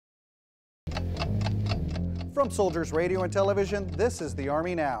From Soldiers Radio and Television, this is the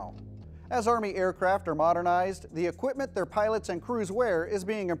Army Now. As Army aircraft are modernized, the equipment their pilots and crews wear is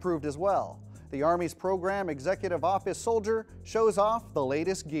being improved as well. The Army's Program Executive Office Soldier shows off the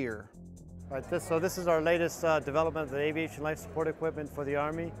latest gear. Right, this is our latest development of the aviation life support equipment for the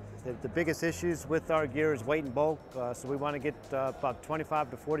Army. The biggest issues with our gear is weight and bulk, so we want to get about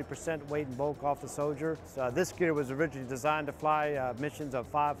 25 to 40% weight and bulk off the Soldier. So, this gear was originally designed to fly missions of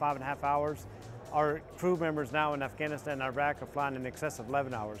 5.5 hours. Our crew members now in Afghanistan and Iraq are flying in excess of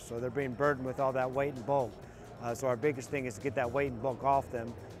 11 hours, so they're being burdened with all that weight and bulk. So our biggest thing is to get that weight and bulk off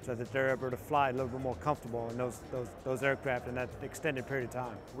them so that they're able to fly a little bit more comfortable in those aircraft in that extended period of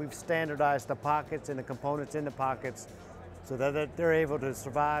time. We've standardized the pockets and the components in the pockets so that they're able to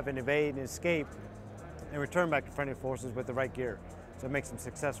survive and evade and escape and return back to friendly forces with the right gear. So it makes them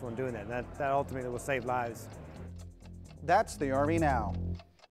successful in doing that, and that ultimately will save lives. That's the Army Now.